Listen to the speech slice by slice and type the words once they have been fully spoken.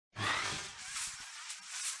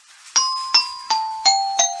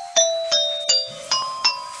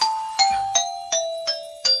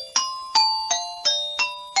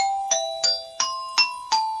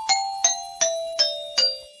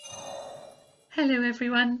Hello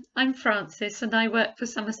everyone, I'm Frances and I work for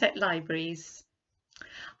Somerset Libraries.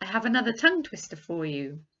 I have another tongue twister for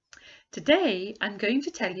you. Today I'm going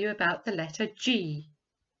to tell you about the letter G.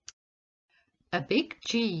 A big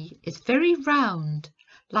G is very round,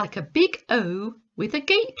 like a big O with a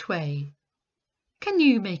gateway. Can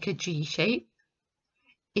you make a G shape?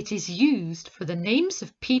 It is used for the names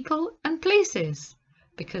of people and places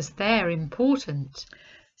because they're important.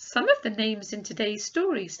 Some of the names in today's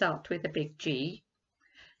story start with a big G.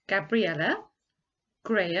 Gabriella,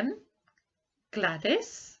 Graham,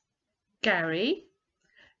 Gladys, Gary,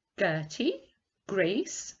 Gertie,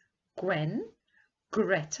 Grace, Gwen,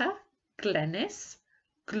 Greta, Glenys,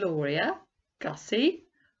 Gloria, Gussie,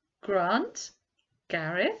 Grant,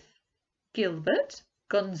 Gareth, Gilbert,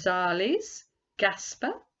 Gonzales,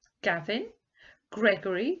 Gasper, Gavin,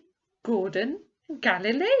 Gregory, Gordon, and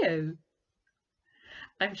Galileo.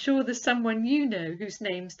 I'm sure there's someone you know whose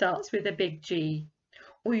name starts with a big G.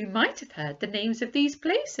 Or you might have heard the names of these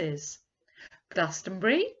places: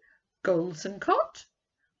 Glastonbury, Goldsencott,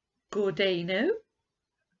 Gordano,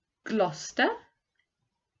 Gloucester,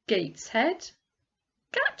 Gateshead,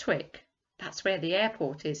 Gatwick, that's where the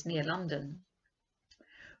airport is near London,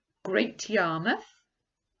 Great Yarmouth,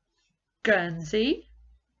 Guernsey,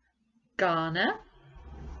 Ghana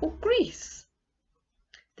or Greece.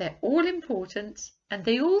 They're all important and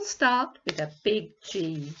they all start with a big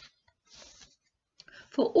G.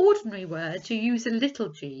 For ordinary words you use a little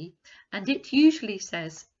g and it usually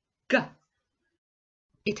says G.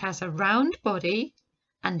 It has a round body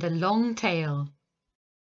and a long tail.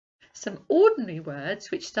 Some ordinary words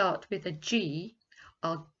which start with a G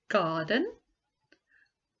are garden,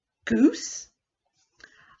 goose.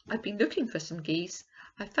 I've been looking for some geese.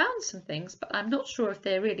 I found some things but I'm not sure if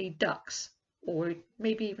they're really ducks or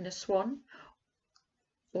maybe even a swan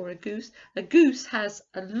or a goose. A goose has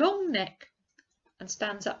a long neck and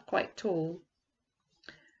stands up quite tall.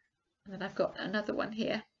 And then I've got another one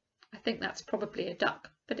here. I think that's probably a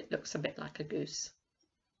duck, but it looks a bit like a goose.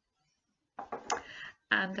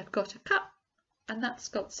 And I've got a cup, and that's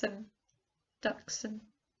got some ducks and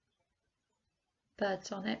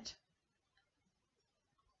birds on it.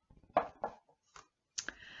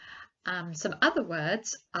 Some other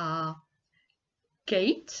words are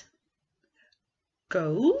gate,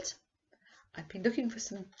 gold. I've been looking for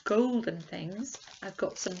some golden things. I've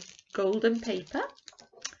got some golden paper,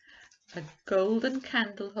 a golden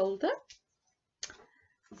candle holder,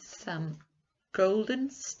 some golden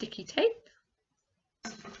sticky tape,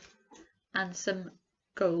 and some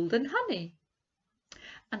golden honey.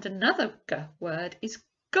 And another word is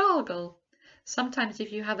gargle. Sometimes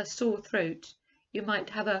if you have a sore throat, you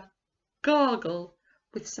might have a gargle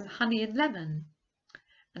with some honey and lemon,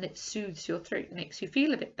 and it soothes your throat and makes you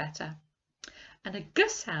feel a bit better. And a G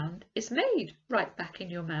sound is made right back in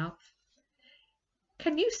your mouth.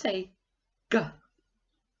 Can you say G?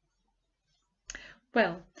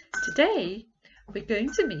 Well, today we're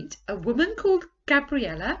going to meet a woman called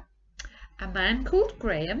Gabriella, a man called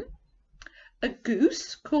Graham, a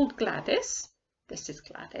goose called Gladys, this is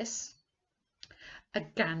Gladys, a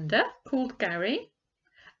gander called Gary,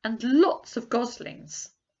 and lots of goslings.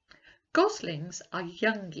 Goslings are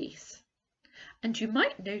young geese, and you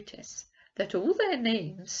might notice that all their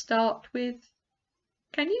names start with,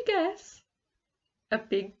 can you guess? A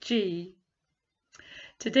big G.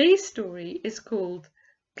 Today's story is called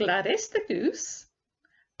Gladys the Goose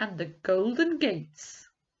and the Golden Gates.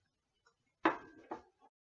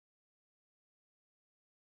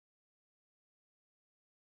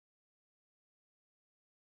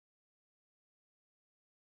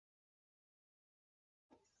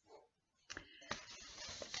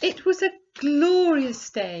 It was a glorious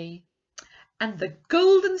day, and the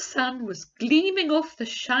golden sun was gleaming off the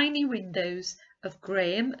shiny windows of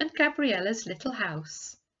Graham and Gabriella's little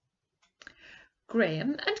house.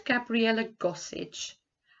 Graham and Gabriella Gossage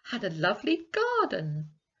had a lovely garden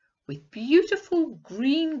with beautiful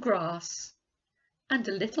green grass and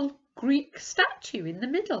a little Greek statue in the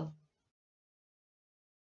middle.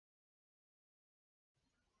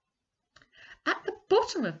 At the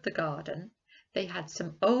bottom of the garden they had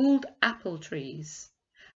some old apple trees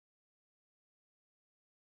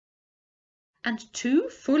and two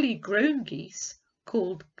fully grown geese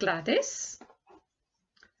called Gladys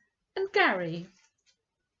and Gary.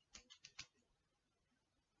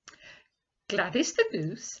 Gladys the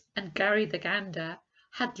Goose and Gary the Gander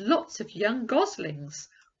had lots of young goslings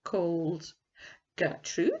called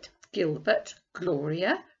Gertrude, Gilbert,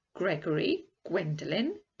 Gloria, Gregory,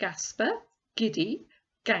 Gwendolyn, Gasper, Giddy,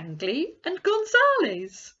 Gangly and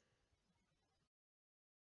Gonzales.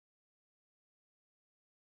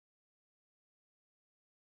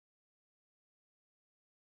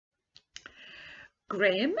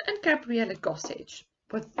 Graham and Gabriella Gossage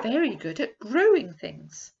were very good at growing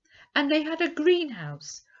things, and they had a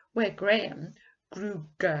greenhouse where Graham grew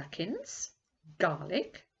gherkins,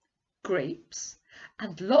 garlic, grapes,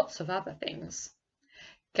 and lots of other things.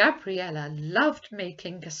 Gabriella loved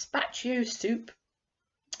making gazpacho soup,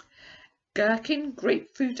 gherkin,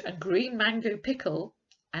 grapefruit and green mango pickle,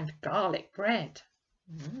 and garlic bread.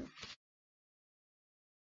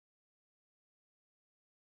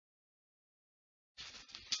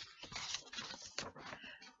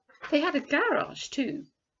 They had a garage too.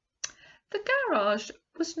 The garage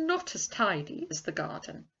was not as tidy as the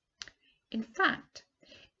garden. In fact,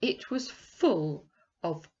 it was full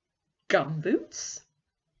of gumboots,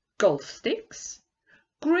 golf sticks,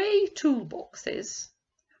 grey toolboxes,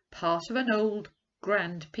 part of an old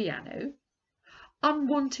grand piano,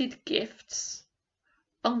 unwanted gifts,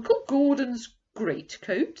 Uncle Gordon's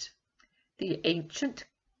greatcoat, the ancient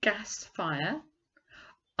gas fire,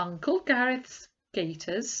 Uncle Gareth's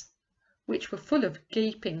gaiters, which were full of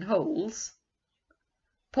gaping holes,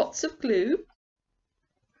 pots of glue,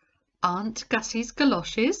 Aunt Gussie's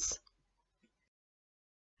galoshes,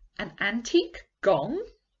 an antique gong,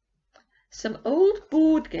 some old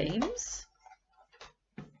board games,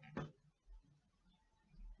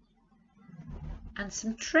 and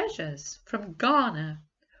some treasures from Ghana,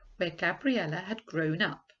 where Gabriella had grown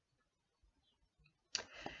up.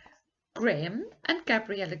 Graham and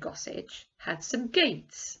Gabriella Gossage had some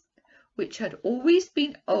gates, which had always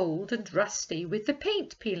been old and rusty with the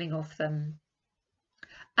paint peeling off them.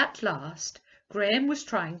 At last, Graham was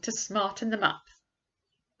trying to smarten them up.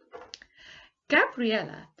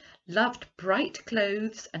 Gabriella loved bright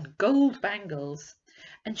clothes and gold bangles,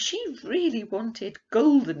 and she really wanted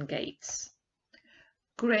golden gates.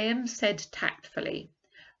 Graham said tactfully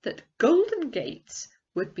that golden gates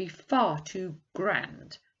would be far too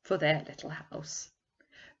grand for their little house,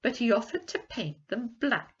 but he offered to paint them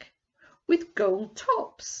black with gold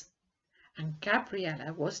tops, and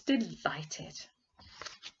Gabriella was delighted.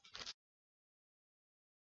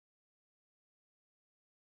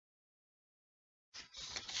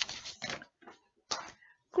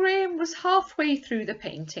 Graham was halfway through the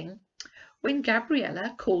painting when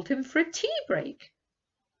Gabriella called him for a tea break.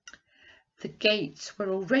 The gates were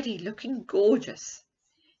already looking gorgeous.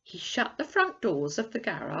 He shut the front doors of the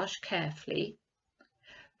garage carefully,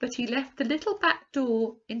 but he left the little back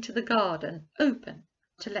door into the garden open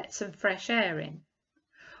to let some fresh air in,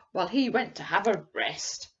 while he went to have a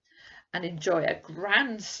rest and enjoy a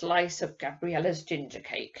grand slice of Gabriella's ginger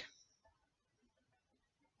cake.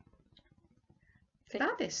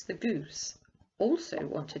 Gladys the Goose also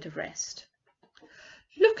wanted a rest.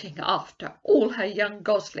 Looking after all her young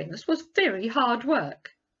goslings was very hard work.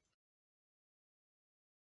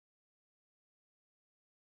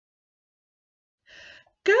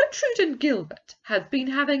 Gertrude and Gilbert had been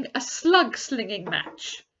having a slug-slinging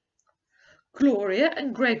match. Gloria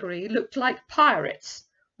and Gregory looked like pirates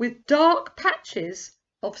with dark patches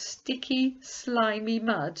of sticky, slimy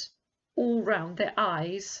mud all round their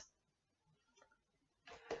eyes.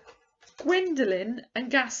 Gwendolyn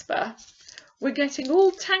and Gaspar were getting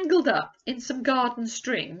all tangled up in some garden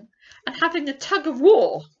string and having a tug of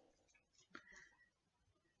war.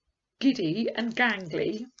 Giddy and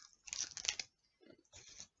Gangly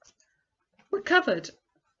were covered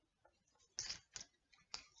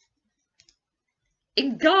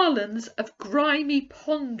in garlands of grimy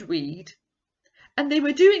pondweed, and they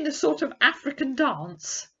were doing a sort of African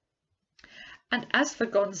dance. And as for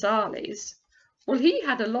Gonzales, well, he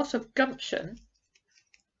had a lot of gumption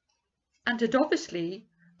and had obviously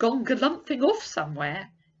gone galumphing off somewhere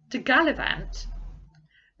to gallivant,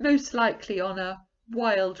 most likely on a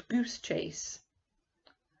wild goose chase,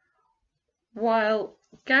 while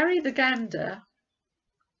Gary the gander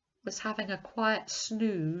was having a quiet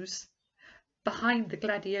snooze behind the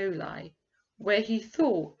gladioli, where he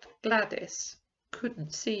thought Gladys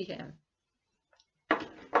couldn't see him.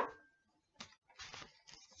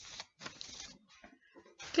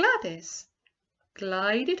 Gladys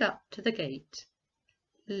glided up to the gate,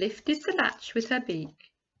 lifted the latch with her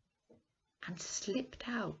beak, and slipped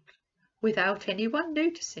out without anyone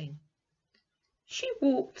noticing. She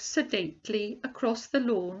walked sedately across the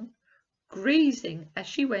lawn, grazing as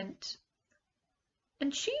she went,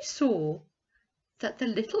 and she saw that the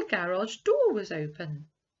little garage door was open.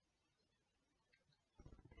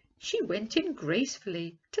 She went in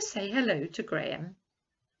gracefully to say hello to Graham.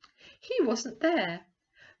 He wasn't there,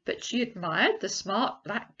 but she admired the smart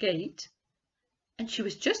black gate, and she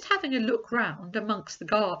was just having a look round amongst the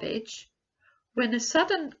garbage when a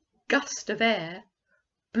sudden gust of air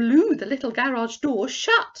blew the little garage door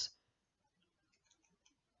shut.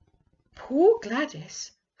 Poor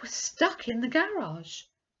Gladys was stuck in the garage.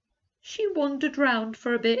 She wandered round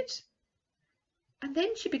for a bit, and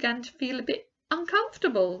then she began to feel a bit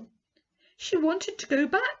uncomfortable. She wanted to go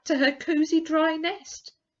back to her cosy dry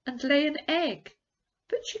nest and lay an egg,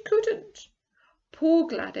 but she couldn't. Poor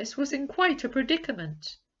Gladys was in quite a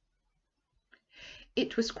predicament.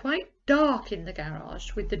 It was quite dark in the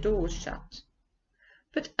garage with the doors shut,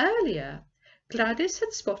 but earlier Gladys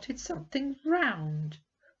had spotted something round,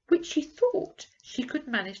 which she thought she could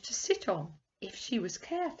manage to sit on if she was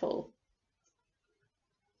careful.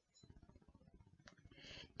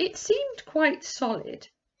 It seemed quite solid.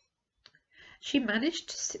 She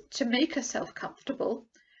managed to make herself comfortable,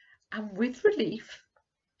 and with relief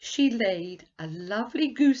she laid a lovely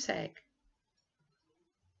goose egg.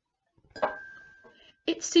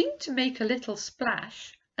 It seemed to make a little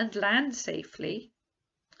splash and land safely.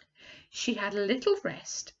 She had a little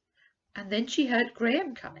rest, and then she heard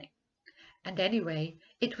Graham coming, and anyway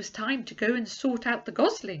it was time to go and sort out the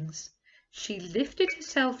goslings. She lifted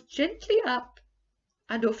herself gently up,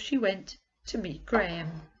 and off she went to meet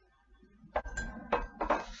Graham.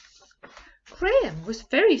 Graham was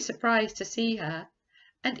very surprised to see her,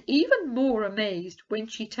 and even more amazed when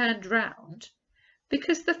she turned round,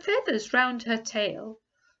 because the feathers round her tail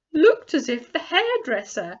looked as if the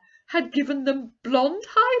hairdresser had given them blonde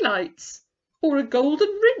highlights or a golden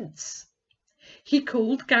rinse. He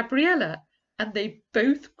called Gabriella, and they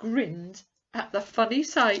both grinned at the funny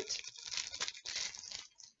sight.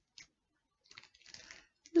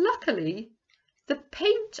 Luckily, the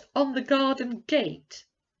paint on the garden gate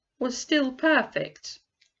was still perfect,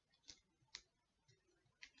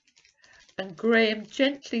 and Graham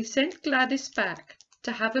gently sent Gladys back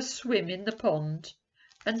to have a swim in the pond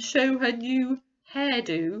and show her new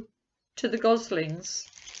hairdo to the goslings.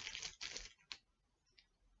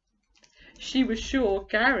 She was sure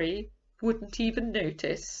Gary wouldn't even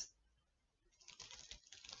notice.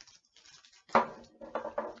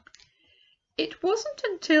 It wasn't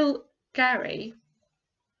until Gary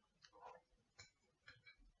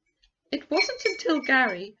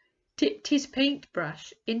dipped his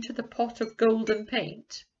paintbrush into the pot of golden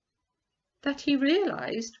paint that he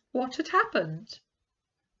realised what had happened.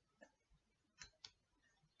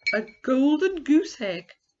 A golden goose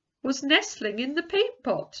egg was nestling in the paint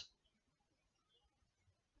pot.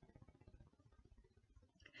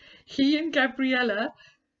 He and Gabriella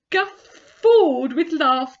guffawed with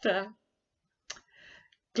laughter.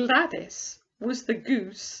 Gladys was the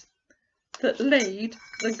goose that laid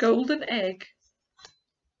the golden egg.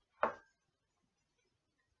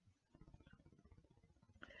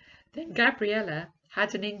 Then Gabriella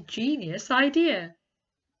had an ingenious idea.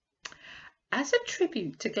 As a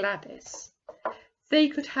tribute to Gladys, they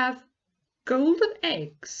could have golden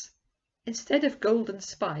eggs instead of golden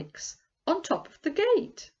spikes on top of the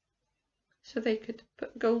gate. So they could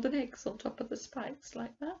put golden eggs on top of the spikes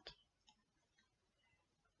like that.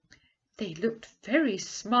 They looked very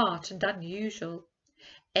smart and unusual.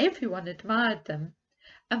 Everyone admired them,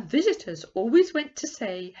 and visitors always went to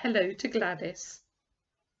say hello to Gladys.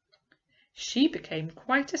 She became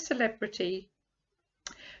quite a celebrity.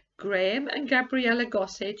 Graham and Gabriella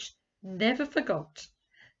Gossage never forgot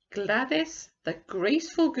Gladys the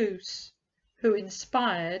graceful goose who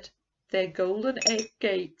inspired their golden egg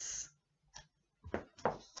gates.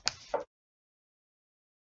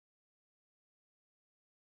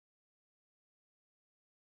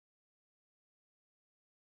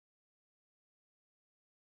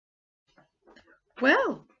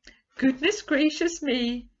 Well, goodness gracious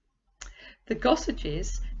me! The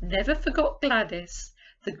Gossages never forgot Gladys,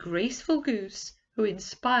 the graceful goose who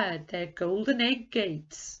inspired their golden egg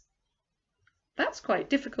gates. That's quite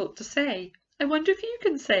difficult to say. I wonder if you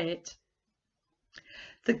can say it.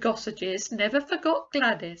 The Gossages never forgot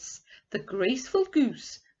Gladys, the graceful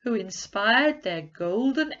goose who inspired their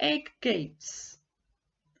golden egg gates.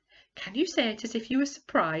 Can you say it as if you were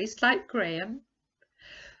surprised like Graham?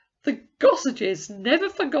 The Gossages never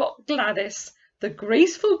forgot Gladys, the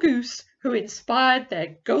graceful goose who inspired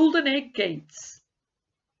their golden egg gates.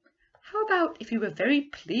 How about if you were very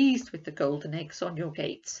pleased with the golden eggs on your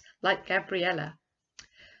gates, like Gabriella?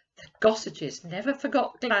 The Gossages never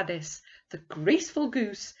forgot Gladys, the graceful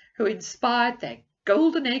goose who inspired their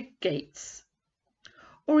golden egg gates.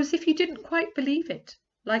 Or as if you didn't quite believe it,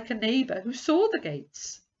 like a neighbour who saw the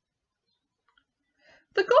gates.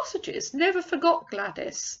 The Gossages never forgot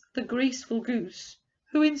Gladys, the graceful goose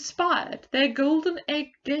who inspired their golden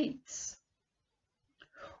egg gates.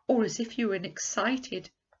 Or as if you were an excited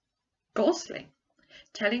gosling,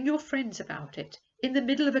 telling your friends about it in the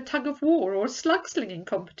middle of a tug of war or a slug slinging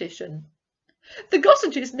competition. The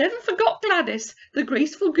Gossages never forgot Gladys, the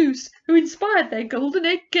graceful goose who inspired their golden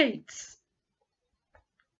egg gates.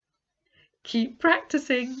 Keep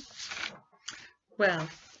practicing. Well,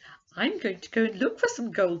 I'm going to go and look for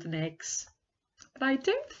some golden eggs, but I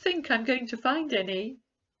don't think I'm going to find any.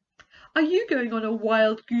 Are you going on a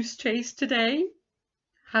wild goose chase today?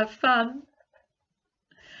 Have fun.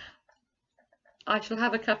 I shall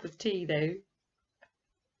have a cup of tea though.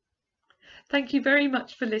 Thank you very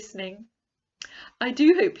much for listening. I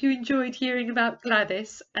do hope you enjoyed hearing about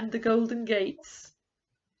Gladys and the Golden Gates.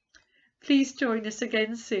 Please join us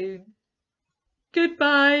again soon.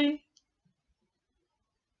 Goodbye.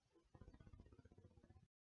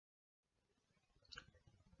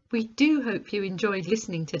 We do hope you enjoyed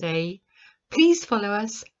listening today. Please follow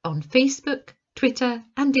us on Facebook, Twitter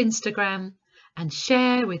and Instagram and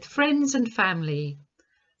share with friends and family.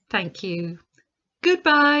 Thank you.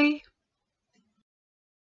 Goodbye.